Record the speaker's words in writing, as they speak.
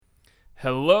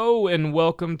Hello and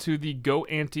welcome to the Go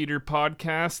Anteater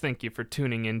podcast. Thank you for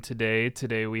tuning in today.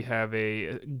 Today we have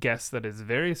a guest that is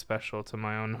very special to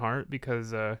my own heart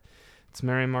because it's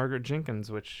Mary Margaret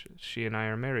Jenkins, which she and I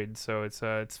are married. So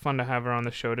it's fun to have her on the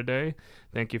show today.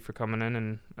 Thank you for coming in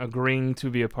and agreeing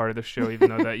to be a part of the show, even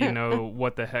though that you know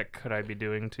what the heck could I be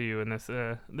doing to you in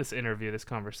this interview, this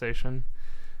conversation.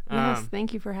 Yes,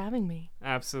 thank you for having me.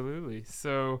 Absolutely.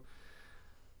 So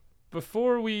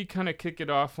before we kind of kick it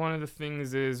off, one of the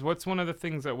things is, what's one of the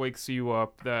things that wakes you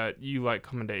up that you like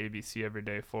coming to ABC every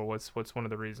day for? What's one of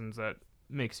the reasons that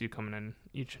makes you coming in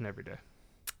each and every day?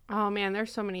 Oh man,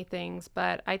 there's so many things,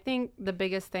 but I think the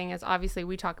biggest thing is obviously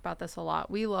we talk about this a lot.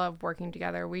 We love working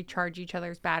together. We charge each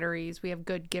other's batteries. We have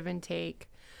good give and take.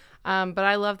 But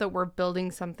I love that we're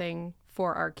building something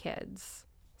for our kids.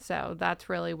 So that's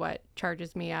really what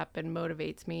charges me up and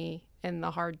motivates me in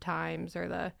the hard times or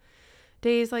the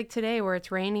days like today where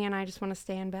it's rainy and I just want to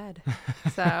stay in bed.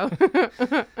 So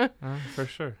For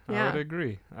sure. Yeah. I would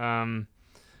agree.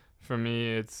 For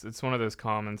me, it's one of those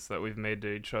comments that we've made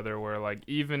to each other where, like,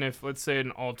 even if, let's say, an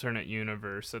alternate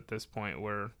universe at this point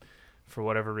where, for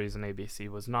whatever reason, ABC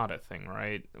was not a thing,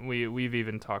 right? We've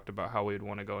even talked about how we'd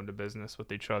want to go into business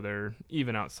with each other,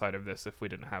 even outside of this, if we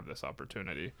didn't have this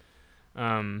opportunity.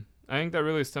 I think that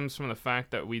really stems from the fact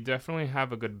that we definitely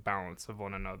have a good balance of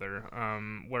one another,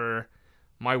 where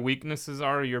my weaknesses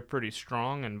are you're pretty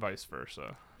strong and vice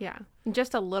versa. yeah,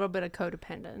 just a little bit of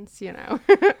codependence, you know.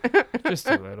 Just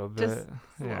a little bit. Just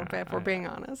a little bit, if we're being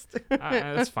honest.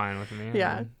 That's fine with me.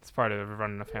 Yeah. I mean, it's part of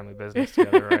running a family business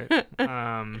together,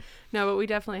 right? No, but we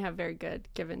definitely have very good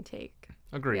give and take.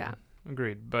 Agreed. Yeah.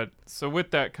 Agreed. But so with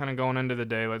that kind of going into the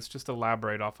day, let's just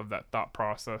elaborate off of that thought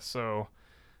process. So,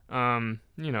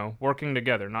 working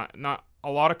together, not a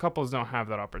lot of couples don't have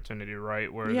that opportunity,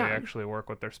 right? Where Yeah. they actually work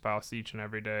with their spouse each and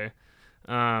every day.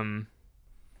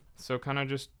 So kind of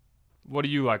just, what do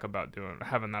you like about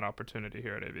having that opportunity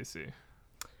here at ABC?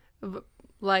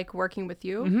 Like working with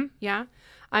you. Mm-hmm. Yeah.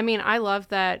 I mean, I love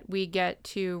that we get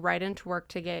to ride into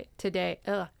work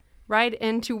ride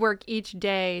into work each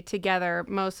day together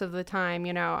most of the time.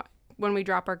 You know, when we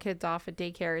drop our kids off at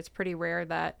daycare, it's pretty rare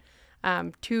that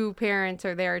two parents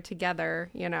are there together,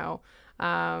 you know.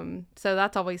 So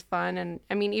that's always fun. And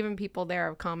I mean, even people there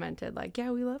have commented like, yeah,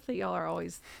 we love that y'all are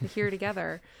always here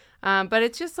together. But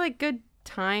it's just like good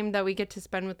time that we get to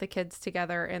spend with the kids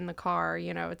together in the car.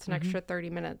 You know, it's an extra 30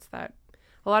 minutes that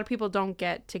a lot of people don't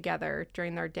get together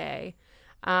during their day.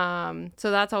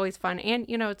 So that's always fun. And,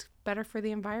 you know, it's better for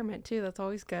the environment too. That's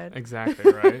always good.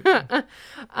 Exactly, right? Every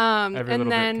And little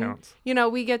then, bit counts. you know,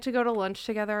 we get to go to lunch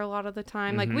together a lot of the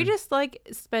time. Like we just like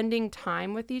spending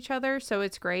time with each other. So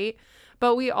it's great.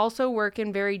 But we also work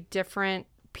in very different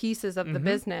pieces of the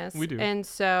business. We do. And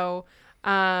so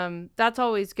that's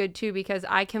always good too, because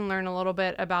I can learn a little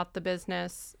bit about the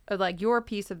business, like your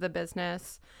piece of the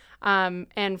business.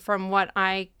 And from what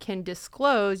I can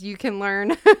disclose, you can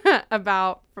learn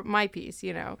about my piece,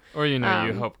 you know. Or, you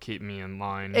help keep me in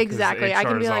line. 'cause Exactly. I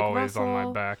can be HR's like, always on my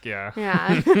Russell. back, yeah.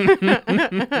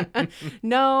 Yeah.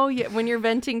 No, when you're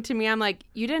venting to me, I'm like,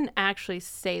 you didn't actually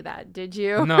say that, did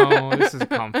you? No, this is a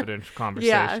confidential Yeah.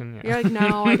 conversation. You're like,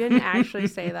 no, I didn't actually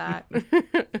say that.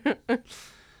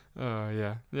 Oh,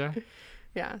 yeah. Yeah.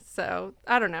 Yeah. So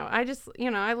I don't know. I just,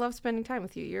 I love spending time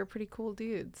with you. You're a pretty cool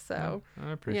dude. So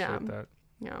I appreciate that.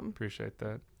 yeah. Appreciate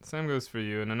that. Same goes for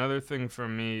you. And another thing for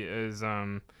me is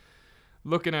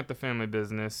looking at the family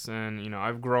business, and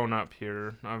I've grown up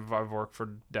here. I've worked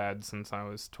for Dad since I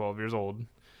was 12 years old,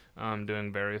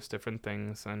 doing various different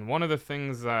things. And one of the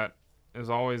things that has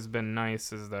always been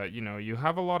nice is that we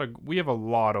have a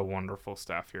lot of wonderful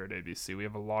staff here at ABC. We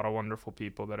have a lot of wonderful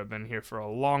people that have been here for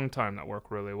a long time that work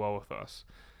really well with us.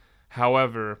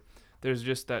 However, there's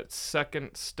just that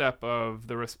second step of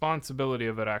the responsibility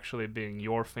of it actually being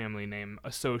your family name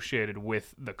associated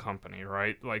with the company,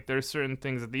 right? Like, there's certain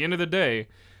things at the end of the day,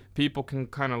 people can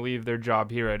kind of leave their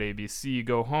job here at ABC,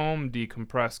 go home,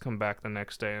 decompress, come back the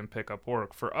next day and pick up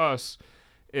work. For us,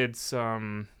 it's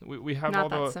we have Not all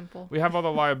that the simple. we have all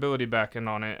the liability back end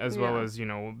on it, as well Yeah. as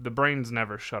the brains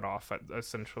never shut off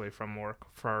essentially from work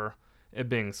for it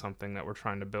being something that we're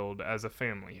trying to build as a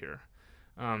family here.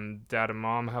 Dad and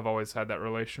Mom have always had that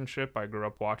relationship. I grew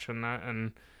up watching that,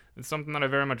 and it's something that I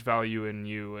very much value in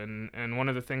you. And one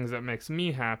of the things that makes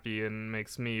me happy and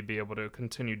makes me be able to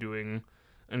continue doing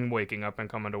and waking up and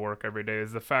coming to work every day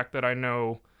is the fact that I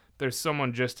know there's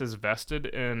someone just as vested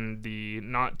in the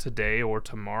not today or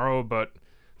tomorrow, but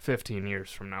 15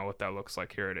 years from now, what that looks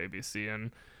like here at ABC,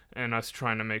 and us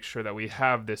trying to make sure that we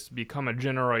have this become a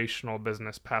generational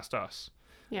business past us.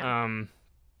 Yeah.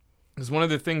 Because one of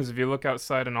the things, if you look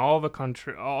outside in all of the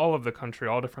country, all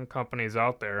different companies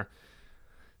out there,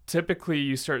 typically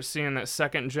you start seeing that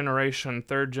second generation,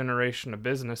 third generation of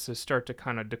businesses start to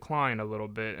kind of decline a little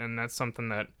bit. And that's something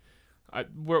that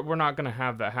we're not going to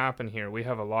have that happen here. We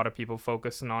have a lot of people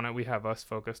focusing on it. We have us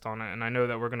focused on it. And I know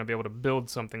that we're going to be able to build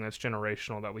something that's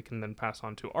generational that we can then pass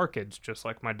on to our kids, just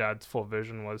like my dad's full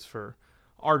vision was for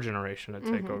our generation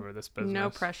to take over this business. No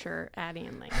pressure, Addie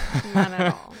and Link. None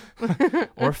at all.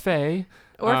 Or Faye.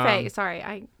 Or Faye.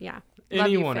 Sorry. Yeah.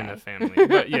 Anyone Love in you, the Faye. family.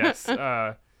 But yes,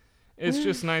 it's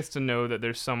just nice to know that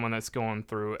there's someone that's going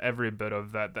through every bit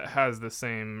of that has the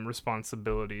same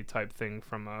responsibility type thing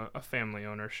from a family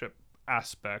ownership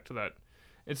aspect, that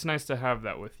it's nice to have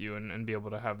that with you and be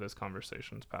able to have those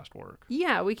conversations past work.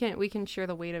 Yeah, we can share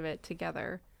the weight of it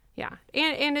together. Yeah.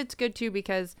 And it's good too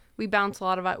because we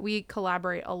we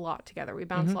collaborate a lot together. We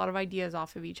bounce a lot of ideas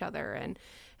off of each other, and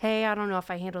hey, I don't know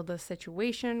if I handled this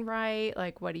situation right.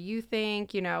 Like, what do you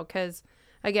think? You know, because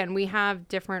again, we have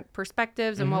different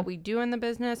perspectives and what we do in the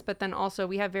business, but then also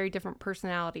we have very different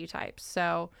personality types.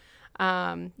 So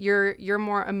you're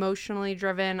more emotionally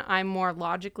driven, I'm more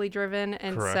logically driven,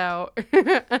 and Correct.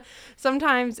 so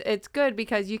sometimes it's good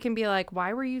because you can be like,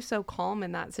 why were you so calm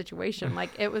in that situation? Like,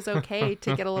 it was okay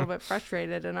to get a little bit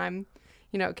frustrated, and I'm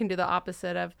can do the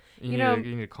opposite of you need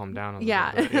to calm down a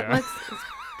little bit. Yeah. let's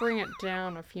bring it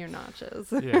down a few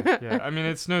notches. yeah. I mean,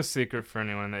 it's no secret for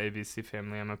anyone in the ABC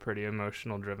family, I'm a pretty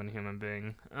emotional driven human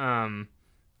being. I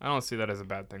don't see that as a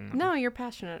bad thing, though. No, you're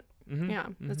passionate. Yeah,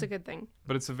 that's a good thing.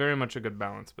 But it's very much a good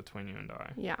balance between you and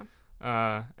I.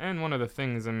 Yeah. And one of the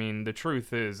things, I mean, the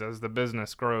truth is, as the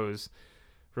business grows,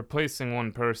 replacing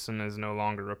one person is no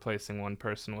longer replacing one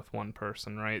person with one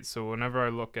person, right? So whenever I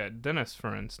look at Dennis,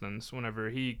 for instance, whenever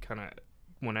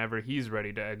he's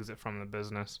ready to exit from the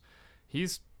business,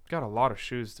 he's got a lot of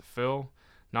shoes to fill.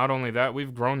 Not only that,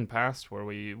 we've grown past where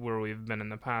we've been in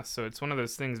the past. So it's one of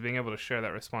those things, being able to share that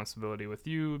responsibility with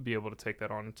you, be able to take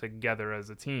that on together as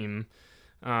a team,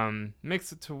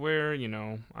 makes it to where,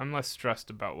 I'm less stressed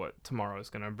about what tomorrow is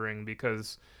going to bring,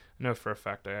 because I know for a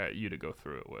fact I got you to go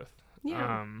through it with.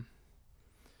 Yeah.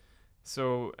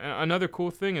 So another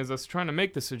cool thing is us trying to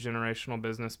make this a generational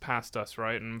business past us,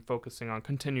 right? And focusing on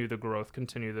continue the growth,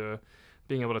 continue the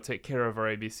being able to take care of our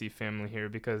ABC family here,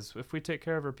 because if we take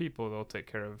care of our people, they'll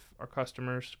take care of our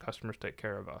customers take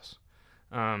care of us.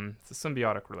 It's a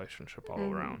symbiotic relationship all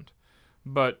around.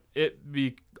 But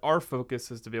our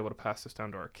focus is to be able to pass this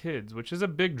down to our kids, which is a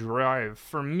big drive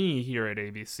for me here at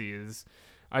ABC. Is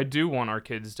I do want our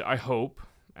kids to, I hope,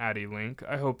 Addie, Link,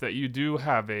 I hope that you do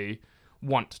have a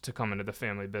want to come into the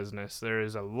family business. There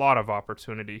is a lot of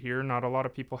opportunity here. Not a lot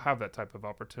of people have that type of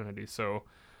opportunity. So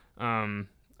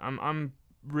I'm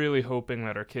really hoping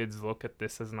that our kids look at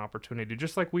this as an opportunity,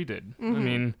 just like we did. I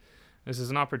mean, this is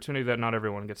an opportunity that not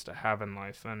everyone gets to have in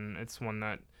life, and it's one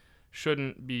that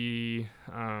shouldn't be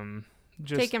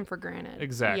just taken for granted.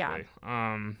 Exactly.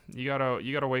 Yeah.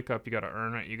 You gotta wake up. You gotta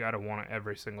earn it. You gotta want it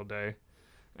every single day,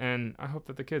 and I hope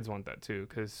that the kids want that too.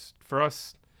 Because for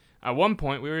us, at one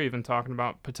point, we were even talking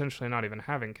about potentially not even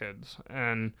having kids,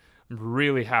 and I'm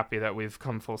really happy that we've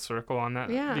come full circle on that.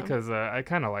 Yeah. Because I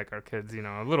kind of like our kids.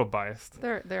 A little biased.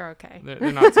 They're okay.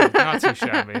 They're not too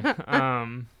shabby.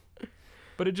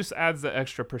 But it just adds the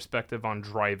extra perspective on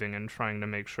driving and trying to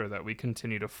make sure that we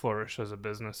continue to flourish as a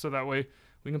business, so that way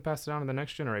we can pass it on to the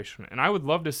next generation. And I would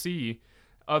love to see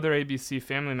other ABC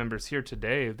family members here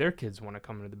today, if their kids want to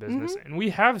come into the business. And we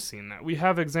have seen that. We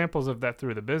have examples of that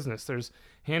through the business. There's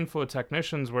a handful of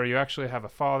technicians where you actually have a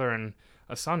father and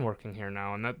a son working here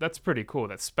now, and that's pretty cool.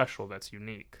 That's special. That's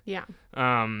unique. Yeah.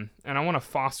 And I want to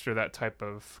foster that type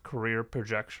of career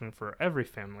projection for every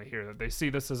family here, that they see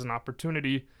this as an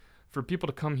opportunity for people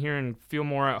to come here and feel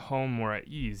more at home, more at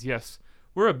ease. Yes,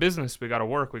 we're a business. We got to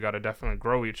work. We got to definitely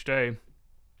grow each day.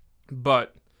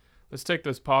 But let's take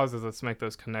those pauses. Let's make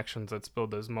those connections. Let's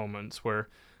build those moments where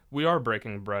we are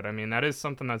breaking bread. I mean, that is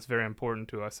something that's very important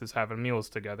to us, is having meals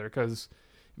together, because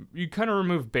you kind of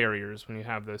remove barriers when you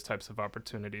have those types of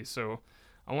opportunities. So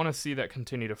I want to see that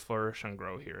continue to flourish and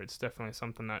grow here. It's definitely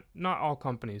something that not all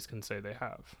companies can say they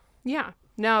have. Yeah.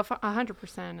 No,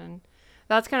 100%. And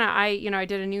that's kind of, I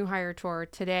did a new hire tour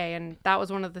today, and that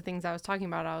was one of the things I was talking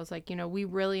about. I was like, we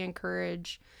really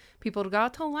encourage people to go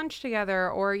out to lunch together,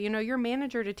 or, your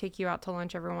manager to take you out to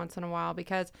lunch every once in a while,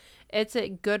 because it's a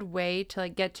good way to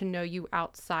get to know you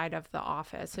outside of the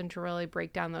office and to really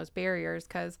break down those barriers,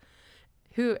 because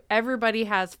everybody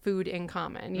has food in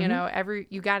common,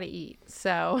 you got to eat.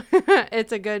 So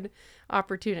it's a good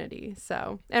opportunity.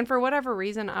 So, and for whatever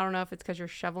reason, I don't know if it's because you're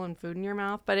shoveling food in your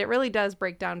mouth, but it really does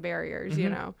break down barriers,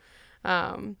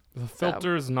 The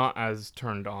filter is not as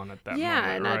turned on at that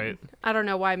moment, right? I don't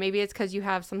know why. Maybe it's because you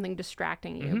have something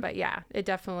distracting you, but yeah, it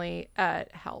definitely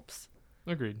helps.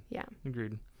 Agreed. Yeah.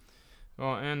 Agreed.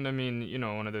 Well, and I mean,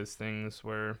 one of those things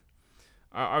where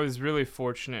I was really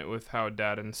fortunate with how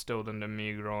Dad instilled into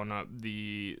me growing up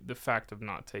the fact of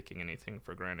not taking anything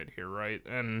for granted here, right?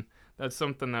 And that's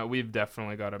something that we've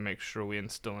definitely got to make sure we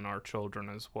instill in our children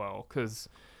as well. Because,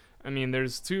 I mean,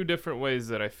 there's two different ways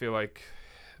that I feel like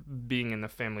being in the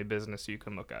family business you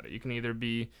can look at it. You can either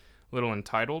be a little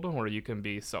entitled or you can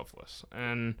be selfless.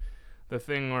 And the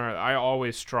thing where I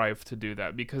always strive to do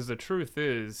that, because the truth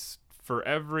is, for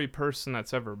every person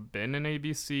that's ever been in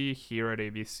ABC, here at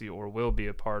ABC, or will be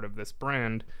a part of this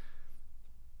brand,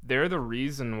 they're the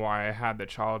reason why I had the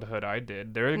childhood I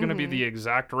did. They're going to be the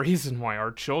exact reason why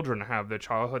our children have the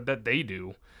childhood that they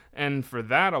do. And for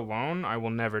that alone, I will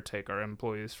never take our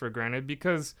employees for granted,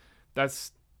 because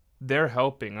they're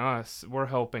helping us. We're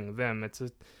helping them. It's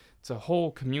a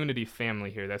whole community family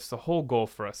here. That's the whole goal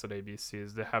for us at ABC,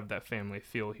 is to have that family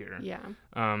feel here.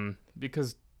 Yeah.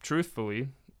 Because truthfully,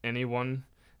 anyone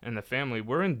in the family,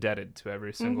 we're indebted to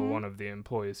every single one of the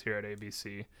employees here at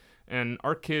ABC. And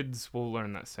our kids will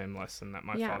learn that same lesson that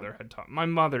my father had taught. My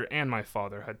mother and my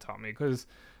father had taught me, because,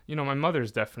 my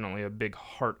mother's definitely a big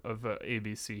heart of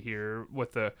ABC here,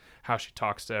 with how she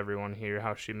talks to everyone here,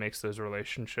 how she makes those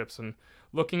relationships, and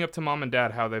looking up to Mom and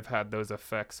Dad, how they've had those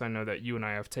effects. I know that you and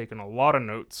I have taken a lot of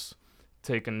notes,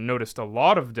 noticed a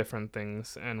lot of different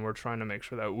things, and we're trying to make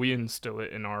sure that we instill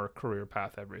it in our career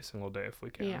path every single day if we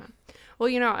can. Yeah. Well,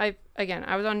 I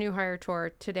was on New Hire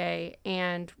Tour today,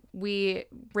 and we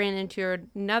ran into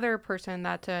another person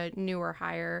that's a newer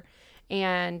hire,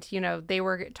 and, they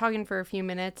were talking for a few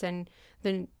minutes, and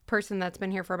the person that's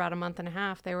been here for about a month and a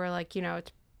half, they were like,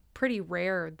 it's pretty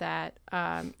rare that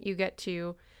you get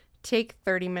to take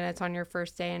 30 minutes on your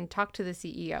first day and talk to the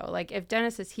CEO. Like, if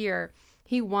Dennis is here,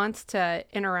 he wants to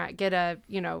interact,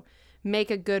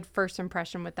 make a good first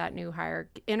impression with that new hire,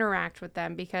 interact with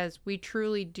them, because we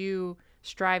truly do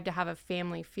strive to have a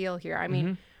family feel here. I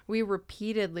mean, we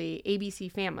repeatedly,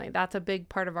 ABC family, that's a big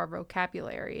part of our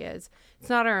vocabulary. It's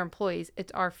not our employees,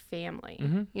 it's our family,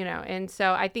 and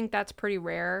so I think that's pretty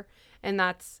rare, and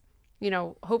that's,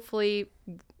 hopefully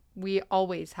we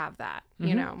always have that,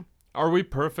 Are we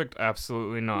perfect?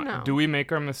 Absolutely not. No. Do we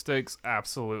make our mistakes?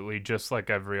 Absolutely, just like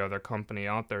every other company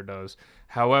out there does.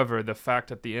 However, the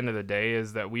fact at the end of the day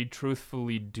is that we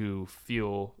truthfully do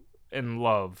feel and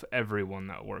love everyone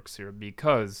that works here,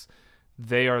 because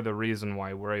they are the reason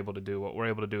why we're able to do what we're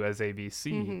able to do as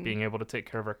ABC, being able to take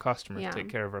care of our customers, take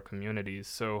care of our communities.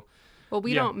 So,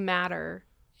 we don't matter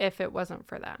if it wasn't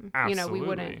for them.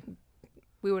 Absolutely.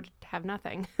 We would have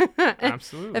nothing.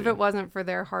 Absolutely. If it wasn't for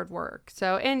their hard work.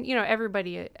 So, and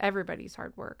everybody's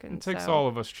hard work. And it takes all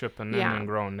of us chipping in and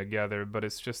growing together, but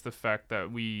it's just the fact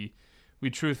that we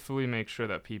truthfully make sure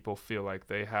that people feel like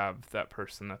they have that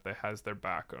person that has their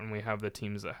back, and we have the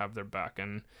teams that have their back.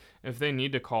 And if they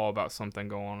need to call about something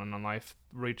going on in life,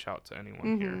 reach out to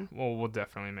anyone here. Well, we'll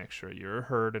definitely make sure you're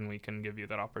heard, and we can give you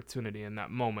that opportunity in that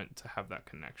moment to have that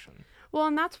connection. Well,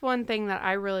 and that's one thing that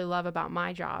I really love about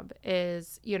my job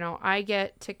is, I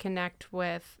get to connect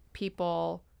with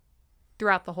people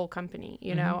throughout the whole company.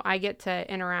 I get to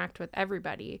interact with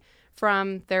everybody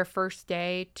from their first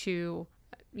day to,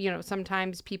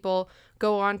 sometimes people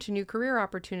go on to new career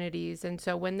opportunities. And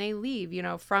so when they leave,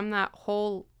 from that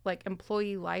whole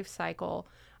employee life cycle,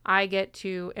 I get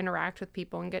to interact with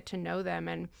people and get to know them.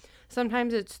 And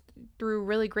sometimes it's through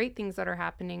really great things that are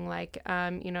happening, like,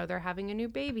 they're having a new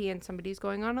baby and somebody's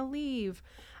going on a leave.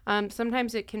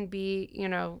 Sometimes it can be,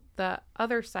 the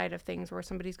other side of things where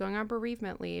somebody's going on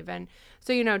bereavement leave. And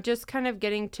so, just kind of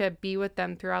getting to be with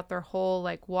them throughout their whole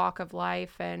walk of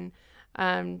life, and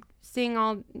seeing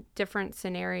all different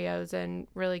scenarios and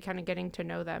really kind of getting to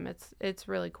know them. It's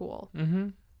really cool.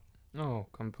 Oh,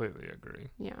 completely agree.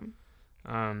 Yeah.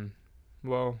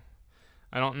 Well,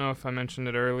 I don't know if I mentioned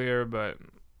it earlier, but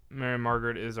Mary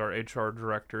Margaret is our HR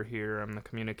director here. I'm the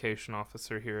communication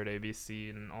officer here at ABC,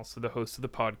 and also the host of the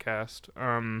podcast.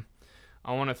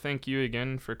 I want to thank you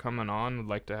again for coming on. Would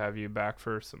like to have you back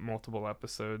for multiple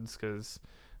episodes, because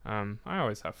I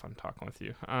always have fun talking with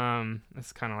you.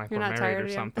 It's kind of like we're married or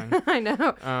something. I know.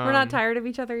 We're not tired of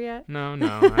each other yet. No.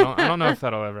 I don't know if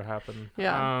that'll ever happen.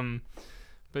 Yeah.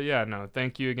 But yeah, no,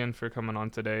 thank you again for coming on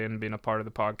today and being a part of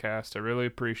the podcast. I really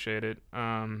appreciate it.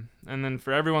 And then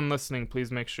for everyone listening,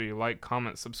 please make sure you like,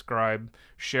 comment, subscribe,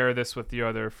 share this with your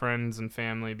other friends and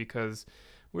family, because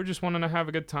we're just wanting to have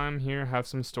a good time here, have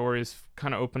some stories,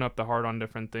 kind of open up the heart on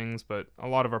different things. But a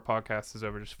lot of our podcast is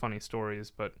over just funny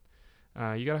stories. But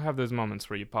you got to have those moments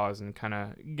where you pause and kind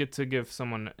of get to give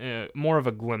someone more of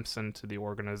a glimpse into the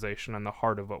organization and the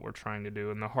heart of what we're trying to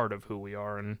do and the heart of who we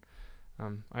are. And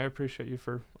I appreciate you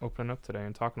for opening up today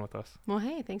and talking with us. Well,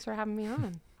 hey, thanks for having me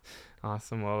on.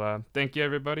 Awesome. Well, thank you,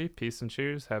 everybody. Peace and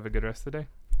cheers. Have a good rest of the day.